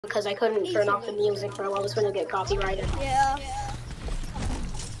because I couldn't turn off the music, bro. I was gonna get copyrighted. Yeah.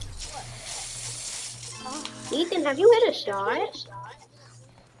 Ethan, have you hit a shot?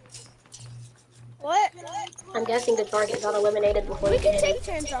 What? I'm guessing the target got eliminated before We you can can hit take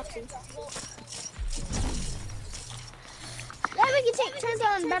it. turns, Roxy. Yeah, we can take turns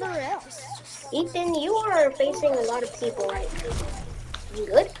on Battle Royales. Ethan, you are facing a lot of people right now. You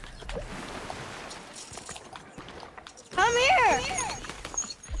good? Come here.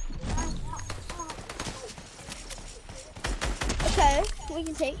 Okay, we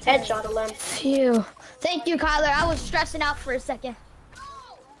can take turns. Headshot him. Phew. Thank you, Kyler. I was stressing out for a second.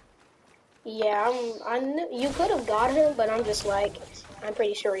 Yeah, I knew you could have got him, but I'm just like, I'm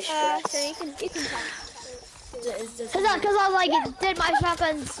pretty sure he's stressed. So you can talk. Cause I was like, did my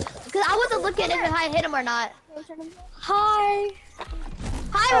shotguns? Cause I wasn't looking if I hit him or not. Hi.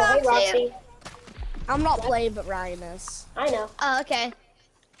 Hi, Oh, hey, Roxy. Roxy. I'm not playing, but Ryan is. I know. Oh, okay.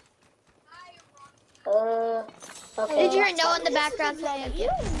 Okay. Did you hear Noah in the background saying?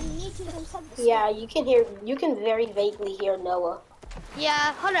 Yeah, you can hear. You can very vaguely hear Noah.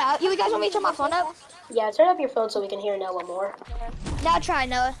 Yeah, hold on. You guys want me to turn my phone up? Yeah, turn up your phone so we can hear Noah more. Now try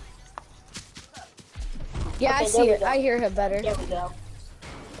Noah. Yeah, Okay, I there see we it. go. I hear him better. There we go.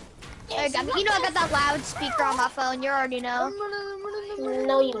 There you go. You know I got that loudspeaker on my phone. You already know.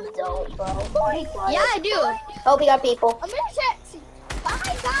 No, you don't, bro. Be quiet. Yeah, I do. Oh, we got people. I'm gonna check.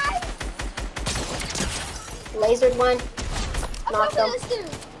 Bye, guys. Lasered one. Knocked him.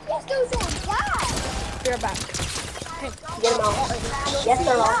 This dude's on God. You're back. Get him out. Yes,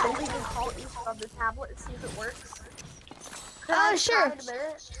 sir, Austin. We can call Ethan on the tablet and see if it works. Sure. In a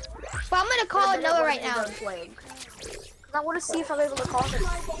minute. But I'm gonna call Noah right now. I want to see if I'm able to call him.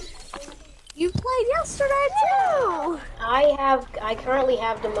 You played yesterday too. I currently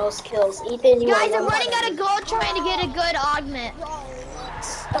have the most kills. Ethan, you Guys, are I'm one running out better. of gold trying to get a good augment.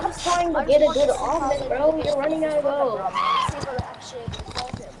 Stop trying to get a good augment, bro. You're running out of gold.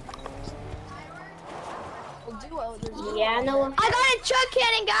 Yeah, Noah. I got a chug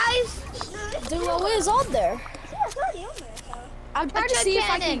cannon, guys. Duo is on there. I'm trying to see if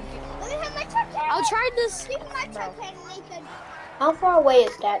I can. Let me have my truck cannon. I'll try this. Give me my truck cannon, Nathan. How far away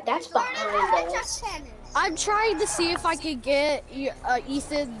is that? That's My behind truck us. cannon. I'm trying to see if I can get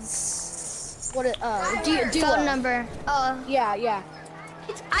Ethan's duo. Phone number. Oh, Yeah.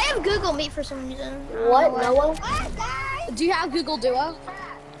 I have Google Meet for some reason. I don't What, know why. Noah? Do you have Google Duo?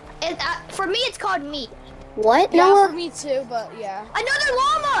 For me, it's called Meet. What, Yeah, Noah? for me too, but yeah. Another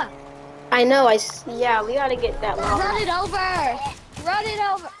llama. I know. Yeah, we gotta get that Run llama. it over. Run it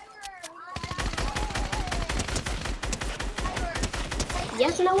over.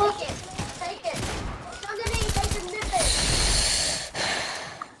 Yes, Noah. Take it. Don't get any bacon nip it.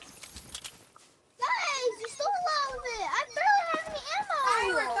 Guys, you stole a lot of it. I barely have any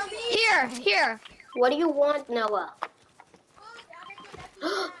ammo. Here. What do you want, Noah?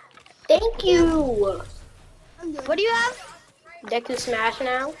 Thank you. What do you have? Deku smash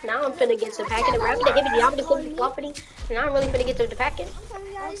now. Now I'm finna get some packing and rabbit, hibbity yobbity flippity floppity. Now I'm really finna get to the packing.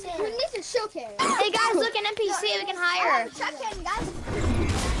 We need to show cannon. Hey guys, look, an NPC we can hire. Truck cannon,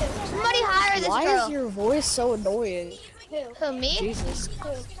 guys. Somebody hire this Why girl. is your voice so annoying? Who, me? Jesus.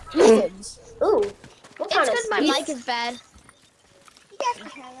 Ethan's. Ooh, what It's kind of because my sneeze? mic is bad. You guys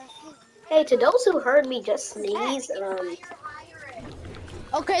can have that. Hey, to those who heard me just sneeze,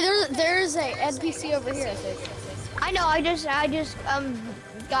 Okay, there's a NPC over here, I think. I know. I just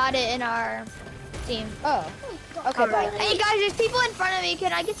got it in our team. Oh. Okay, bye. Hey guys, there's people in front of me.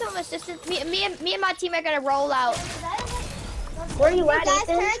 Can I get some assistance? Me and my team are gonna roll out. where you at, Guys,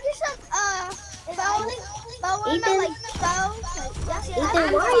 can Ethan? I do some, bow ammo, Ethan? like bow? Ethan, why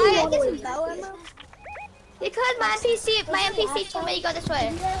are you Can I get rolling? some bow ammo? Because my NPC told me to go this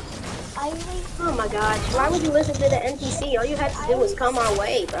way. Oh my gosh, why would you listen to the NPC? All you had to do was come our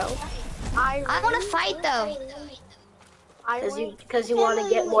way, bro. I want to fight though. Because you want to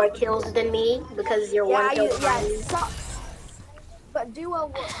get more kills than me? Because you're one kill behind me? Sucks. But duo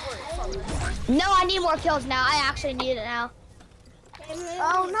works. No, I need more kills now. I actually need it now.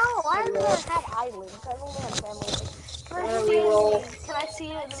 Oh no, I haven't had islands. I've only had family. Reroll. Can I see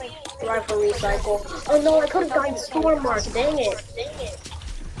it? Rifle recycle. Oh no, I could have gotten storm mark. Dang it.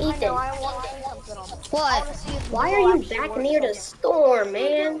 Ethan, I want to see something on it. What? why are you back near the storm,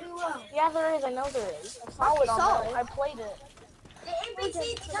 man? Yeah, there is. I know there is. I saw it on there. I played it. The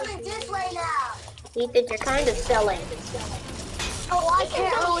NPC's coming this way now. Ethan, you're kind of selling. Oh, I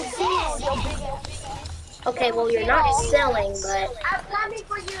can't really see it. Yo, big ass. Okay, well, you're not selling, but... I'm coming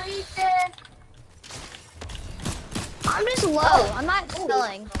for you, Ethan. I'm just low. I'm not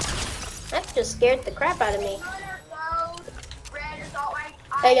selling. That just scared the crap out of me. Red assault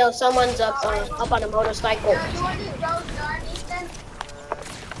Hey yo, someone's up on a motorcycle. You want to do Rose Garden, Ethan?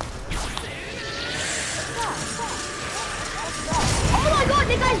 Oh my god,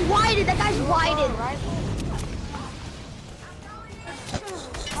 that guy's whited. That guy's whited.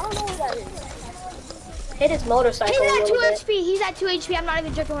 I don't know what that is. Hit his motorcycle He's a at 2 little bit. HP. He's at 2 HP. I'm not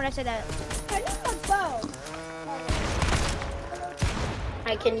even joking when I say that. I need my bow.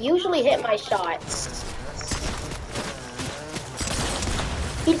 I can usually hit my shots.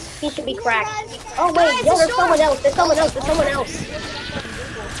 He should be cracked. Oh wait, Guys, yo, the there's someone else. There's someone else. There's someone else.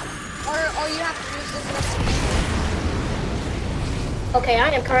 Or you have to use this. Okay, I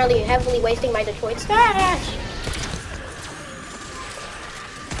am currently heavily wasting my Detroit stash.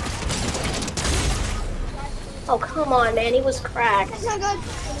 Oh come on, man, he was cracked. That's not good.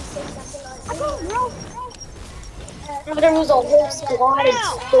 I can't roll. There was a whole squad in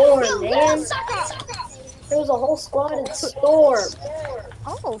Storm, man. There was a whole squad in Storm.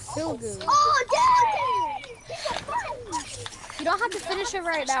 Oh, feel good. Oh, damn! You don't have to finish it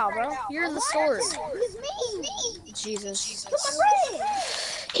right now, bro. You're in the store. It's me. Jesus.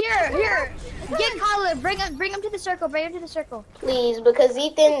 Here. Get Kyler. Bring him to the circle. Bring him to the circle. Please, because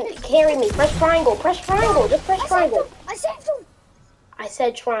Ethan, carry me. Press triangle. Press triangle. Just press triangle. I saved him. I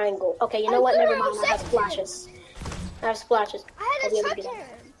said triangle. Okay, you know what? Never mind. I have splashes. I have splashes. I had I'll be a able to truck get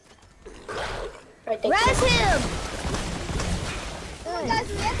here. Right, thank Res you. him. Come on, guys,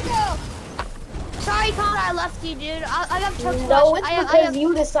 we have to go. Sorry, Connor, I left you, dude. I have choke No, splash. it's because have...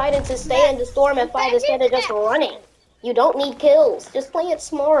 you decided to stay in the storm and fight instead of just running. You don't need kills. Just play it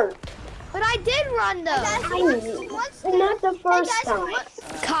smart. But I did run though. Not the first time.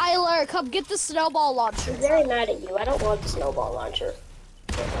 Kyler, come get the snowball launcher. I'm very mad at you. I don't want the snowball launcher.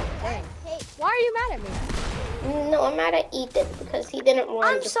 Why are you mad at me? No, I'm mad at Ethan because he didn't run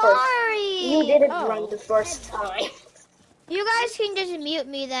I'm the first. sorry. You didn't run the first time. You guys can just mute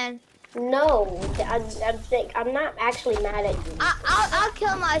me then. No, I'm not actually mad at you. I'll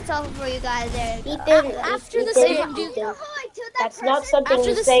kill myself for you guys there. Ethan, After this Ethan, game, Ethan, that's not something After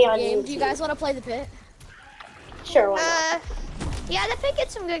you this say on game, YouTube. do you guys want to play the pit? Sure, why not? Yeah, the pit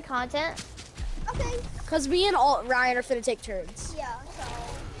gets some good content. Okay. Because me and Ryan are finna take turns. Yeah.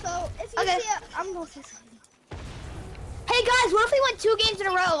 So if you Okay. see it, I'm going to say something. Hey guys, what if we went 2 games in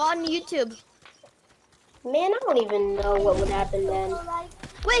a row on YouTube? Man, I don't even know what would happen then.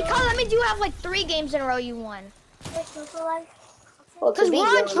 Wait, Kyle, let me do have like 3 games in a row you won. Well, Because to be we're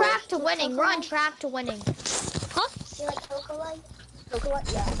on honest, track to winning. We're on track to winning. Huh? You like Coca Life? Coca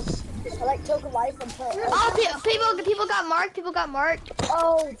Life? Yeah. I like Coca Life until... Oh, people got marked. People got marked.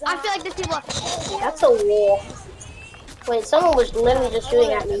 Oh, I feel like there's people. that's a wall. Wait, someone was literally just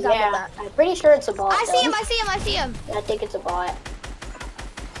shooting at me. Yeah, I'm pretty sure it's a bot. I see him. I see him. I think it's a bot.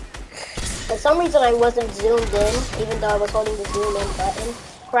 For some reason, I wasn't zoomed in, even though I was holding the zoom in button.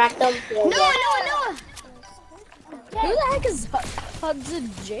 Cracked them. No. Who the heck is Hudson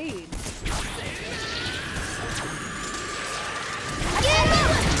Jade?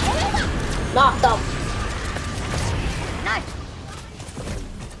 Knocked them. Nice.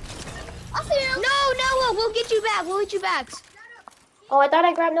 I see him. No, Noah, we'll get you back. We'll get you back. Oh, I thought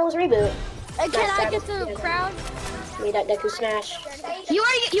I grabbed Noah's reboot. And can I get the crown? Me that Deku smash. You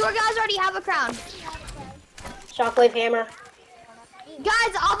guys already have a crown. Shockwave hammer.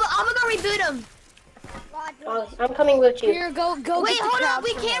 Guys, I'm gonna go reboot him. Oh, I'm coming with you. Here, go. Wait, get the hold crown on.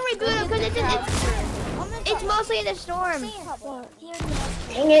 We for can't me. reboot him because it's mostly in the storm.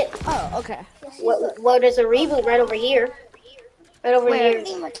 Dang it. Oh, okay. Well, there's a reboot right over here. Right over Where?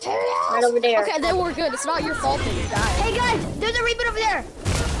 here. Right over there. Okay, then we're good. It's not your fault that you died. Hey guys, there's a reboot over there.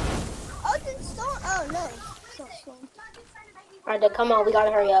 Oh, it's in stone. Oh, no. Alright, then come on. We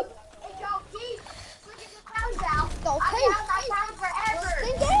gotta hurry up.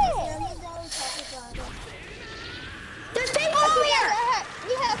 There's people over here.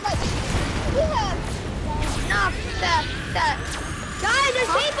 We have. Knock that. Guys,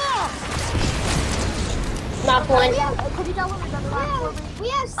 there's people. Knock one. We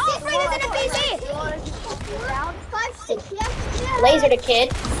have 6. Oh, Frank is in a PC. 5, 6. Yeah. Laser the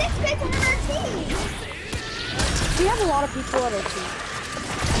kid. 6 picks on our team. We have a lot of people on our team.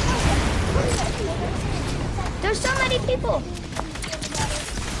 There's so many people.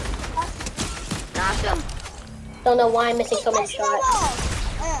 Knock them. Don't know why I'm missing so many shots.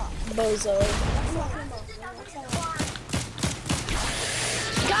 Bozo.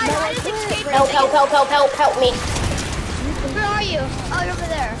 Guys, I just escaped. Help me. Where are you? Oh, you're over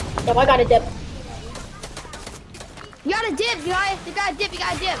there. Yep, I got a dip. You got a dip, guys. You got a dip.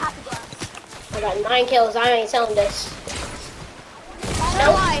 I got 9 kills. I ain't selling this. So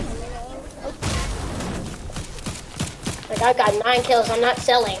do I. Like, I got 9 kills. I'm not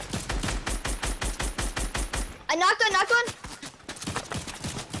selling. I knocked one.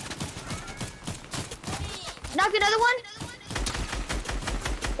 Knocked another one.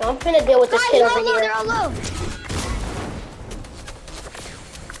 No, I'm finna deal with this kid over here. They're all low.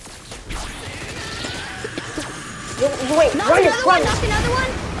 You ain't running. Knocked another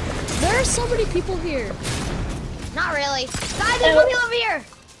one. There are so many people here. Not really. Guys, there's one over here.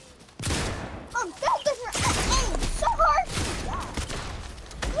 That's different. So hard.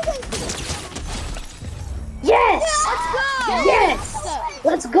 Yes! Let's go. Yes!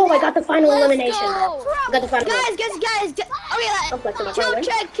 Let's go. I got the final elimination. go. I got the final Guys. elimination. Okay,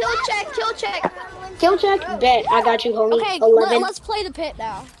 kill check. Kill check. Bet. I got you, homie. Okay, 11. let's play the pit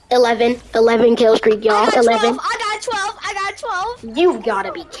now. 11 kill streak, y'all. 11. I got 12. You've got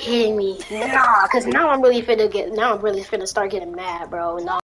to be kidding me. Nah, because now I'm really finna start getting mad, bro. Nah.